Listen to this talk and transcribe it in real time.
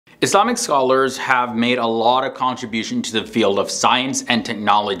Islamic scholars have made a lot of contribution to the field of science and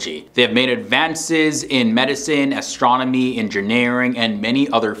technology. They have made advances in medicine, astronomy, engineering, and many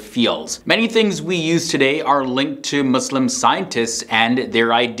other fields. Many things we use today are linked to Muslim scientists and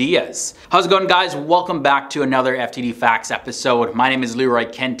their ideas. How's it going, guys? Welcome back to another FTD Facts episode. My name is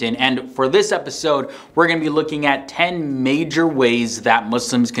Leroy Kenton, and for this episode, we're going to be looking at 10 major ways that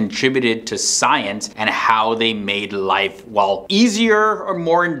Muslims contributed to science and how they made life, well, easier or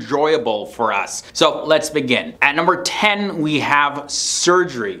more enjoyable for us. So let's begin. At number 10, we have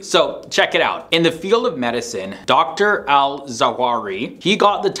surgery. So check it out. In the field of medicine, Dr. Al-Zawahiri, he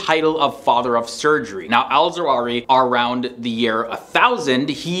got the title of father of surgery. Now, Al-Zawahiri, around the year 1000,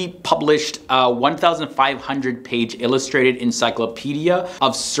 he published a 1,500 page illustrated encyclopedia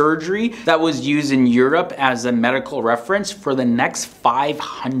of surgery that was used in Europe as a medical reference for the next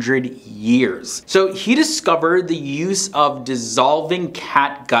 500 years. So he discovered the use of dissolving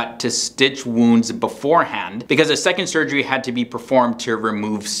cat gut to stitch wounds beforehand, because a second surgery had to be performed to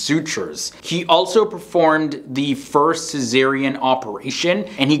remove sutures. He also performed the first cesarean operation,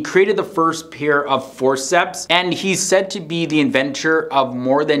 and he created the first pair of forceps, and he's said to be the inventor of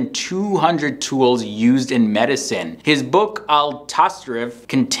more than 200 tools used in medicine. His book Al-TOOTHBRUSH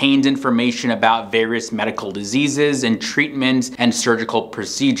contains information about various medical diseases and treatments and surgical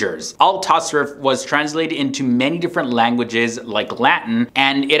procedures. Al-TOOTHBRUSH was translated into many different languages like Latin,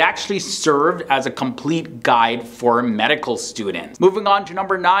 and it actually served as a complete guide for medical students. Moving on to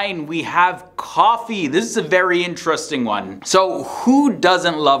number 9, we have coffee. This is a very interesting one. So who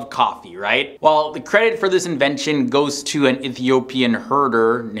doesn't love coffee, right? Well, the credit for this invention goes to an Ethiopian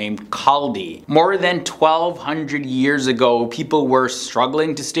herder named Kaldi. More than 1,200 years ago, people were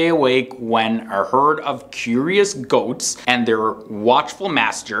struggling to stay awake when a herd of curious goats and their watchful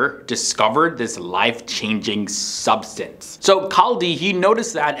master discovered this life-changing substance. So Kaldi, he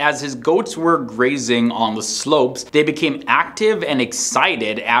noticed that as his goats were grazing on the slopes, they became active and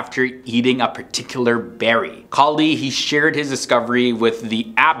excited after eating a particular berry. Kaldi, he shared his discovery with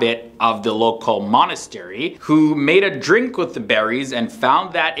the abbot of the local monastery, who made a drink with the berries and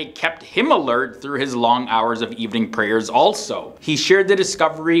found that it kept him alert through his long hours of evening prayers also. He shared the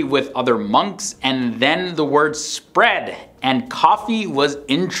discovery with other monks, and then the word spread and coffee was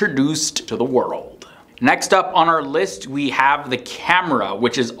introduced to the world. Next up on our list, we have the camera,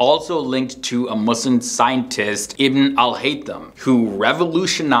 which is also linked to a Muslim scientist, Ibn al-Haytham, who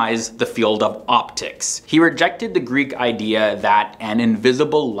revolutionized the field of optics. He rejected the Greek idea that an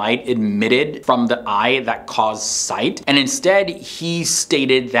invisible light emitted from the eye that caused sight, and instead he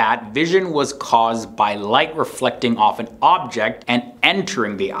stated that vision was caused by light reflecting off an object and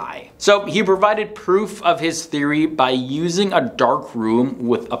entering the eye. So he provided proof of his theory by using a dark room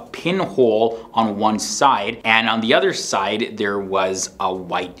with a pinhole on one side, and on the other side there was a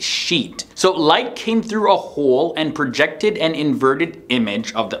white sheet. So light came through a hole and projected an inverted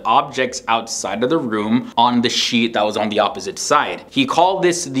image of the objects outside of the room on the sheet that was on the opposite side. He called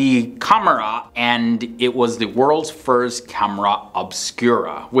this the camera, and it was the world's first camera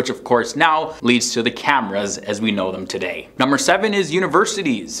obscura, which of course now leads to the cameras as we know them today. Number 7 is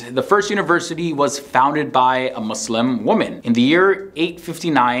universities. The first university was founded by a Muslim woman. In the year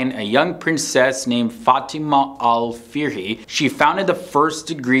 859, a young princess named Fatima al-Firhi, she founded the first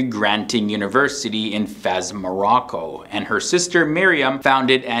degree granting university in Fez, Morocco, and her sister Miriam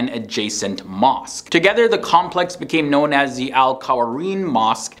founded an adjacent mosque. Together, the complex became known as the Al-Qawarine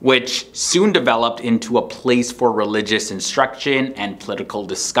Mosque, which soon developed into a place for religious instruction and political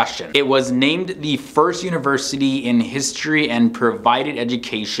discussion. It was named the first university in history and provided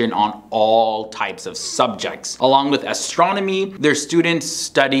education on all types of subjects. Along with astronomy, their students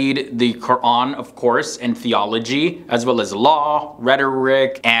studied the Quran, of course, and theology, as well as law,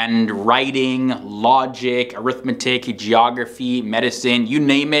 rhetoric, and writing, logic, arithmetic, geography, medicine, you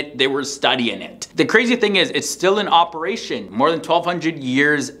name it, they were studying it. The crazy thing is, it's still in operation more than 1,200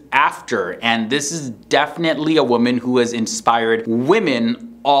 years after, and this is definitely a woman who has inspired women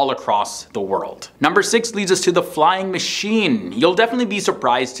all across the world. Number 6 leads us to the flying machine. You'll definitely be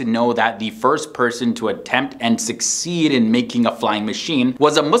surprised to know that the first person to attempt and succeed in making a flying machine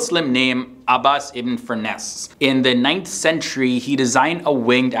was a Muslim named Abbas ibn Firnas. In the 9th century, he designed a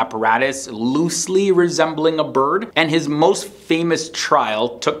winged apparatus loosely resembling a bird, and his most famous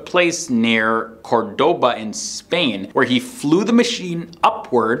trial took place near Cordoba in Spain, where he flew the machine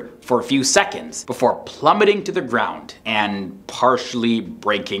upward for a few seconds before plummeting to the ground and partially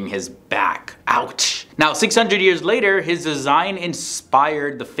breaking his back. Ouch! Now, 600 years later, his design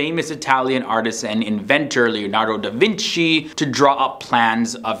inspired the famous Italian artist and inventor Leonardo da Vinci to draw up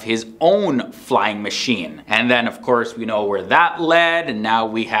plans of his own flying machine. And then, of course, we know where that led, and now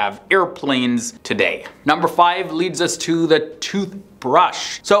we have airplanes today. Number 5 leads us to the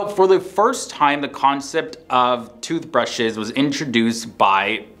toothbrush. So for the first time, the concept of toothbrushes was introduced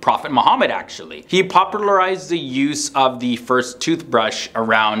by Prophet Muhammad actually. He popularized the use of the first toothbrush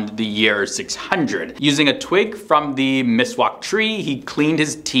around the year 600. Using a twig from the miswak tree, he cleaned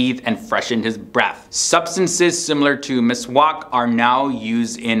his teeth and freshened his breath. Substances similar to miswak are now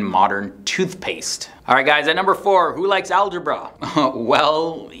used in modern toothpaste. Alright guys, at number 4, who likes algebra?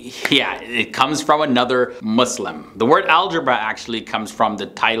 Well, yeah, it comes from another Muslim. The word algebra actually comes from the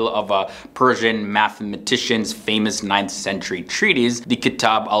title of a Persian mathematician's famous 9th century treatise, the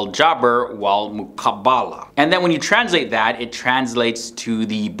Kitab ALGEBRA wal Muqabala. And then when you translate that, it translates to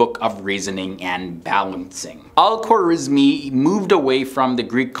the book of reasoning and balancing. Al-Khwarizmi moved away from the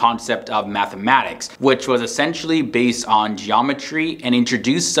Greek concept of mathematics, which was essentially based on geometry, and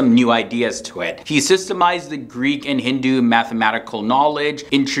introduced some new ideas to it. He systemized the Greek and Hindu mathematical knowledge,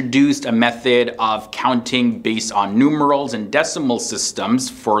 introduced a method of counting based on numerals and decimal systems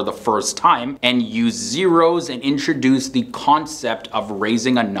for the first time, and used zeros, and introduced the concept of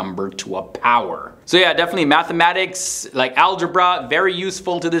raising a number to a power. So yeah, definitely mathematics, like algebra, very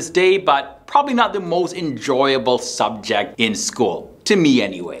useful to this day, but probably not the most enjoyable subject in school. To me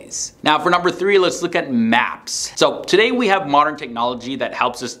anyways. Now for number 3, let's look at maps. So today we have modern technology that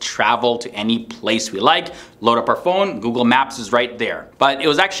helps us travel to any place we like. Load up our phone, Google Maps is right there. But it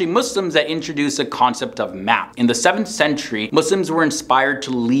was actually Muslims that introduced the concept of map. In the 7th century, Muslims were inspired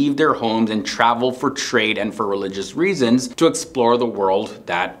to leave their homes and travel for trade and for religious reasons to explore the world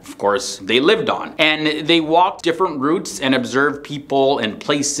that, of course, they lived on. And they walked different routes and observed people and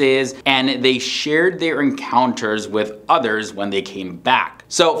places, and they shared their encounters with others when they came back.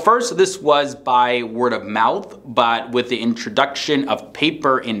 So first, this was by word of mouth, but with the introduction of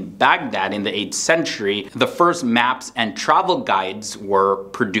paper in Baghdad in the 8th century, the first maps and travel guides were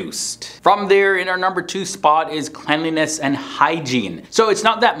produced. From there, in our number 2 spot is cleanliness and hygiene. So it's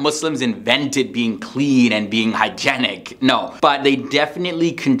not that Muslims invented being clean and being hygienic, no, but they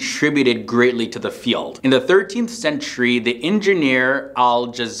definitely contributed greatly to the field. In the 13th century, the engineer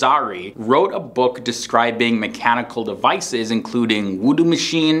Al-Jazari wrote a book describing mechanical devices, including wudu machines.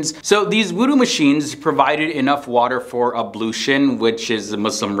 So these wudu machines provided enough water for ablution, which is the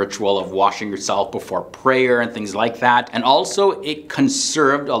Muslim ritual of washing yourself before prayer and things like that. And also it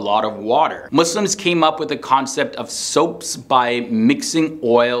conserved a lot of water. Muslims came up with the concept of soaps by mixing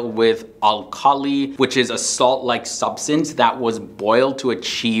oil with alkali, which is a salt-like substance that was boiled to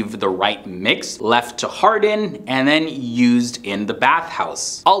achieve the right mix, left to harden, and then used in the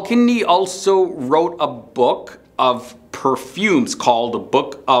bathhouse. Al-Kindi also wrote a book of perfumes called The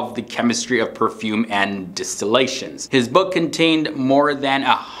Book of the Chemistry of Perfume and Distillations. His book contained more than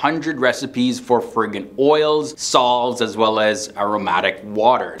 100 recipes for fragrant oils, salves, as well as aromatic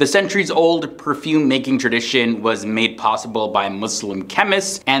water. The centuries-old perfume making tradition was made possible by Muslim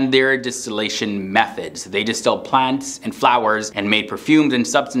chemists and their distillation methods. They distilled plants and flowers and made perfumes and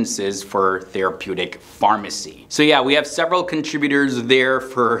substances for therapeutic pharmacy. So yeah, we have several contributors there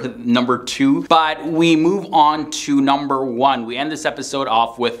for number 2, but we move on to number 1. We end this episode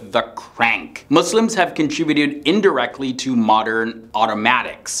off with the crank. Muslims have contributed indirectly to modern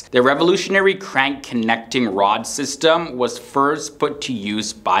automatics. The revolutionary crank connecting rod system was first put to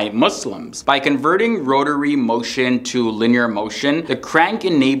use by Muslims. By converting rotary motion to linear motion, the crank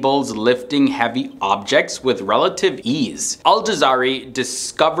enables lifting heavy objects with relative ease. Al-Jazari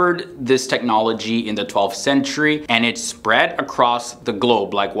discovered this technology in the 12th century, and it spread across the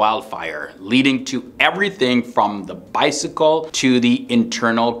globe like wildfire, leading to everything from the bicycle to the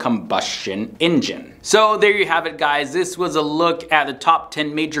internal combustion engine. So there you have it, guys. This was a look at the top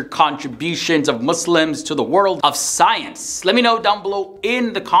 10 major contributions of Muslims to the world of science. Let me know down below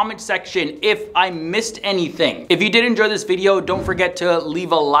in the comment section if I missed anything. If you did enjoy this video, don't forget to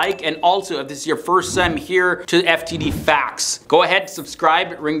leave a like, and also if this is your first time here to FTD Facts, go ahead,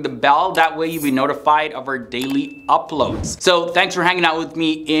 subscribe, ring the bell. That way you'll be notified of our daily uploads. So thanks for hanging out with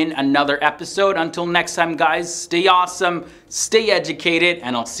me in another episode. Until next time, guys, stay awesome, stay educated,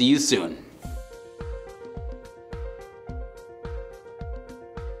 and I'll see you soon.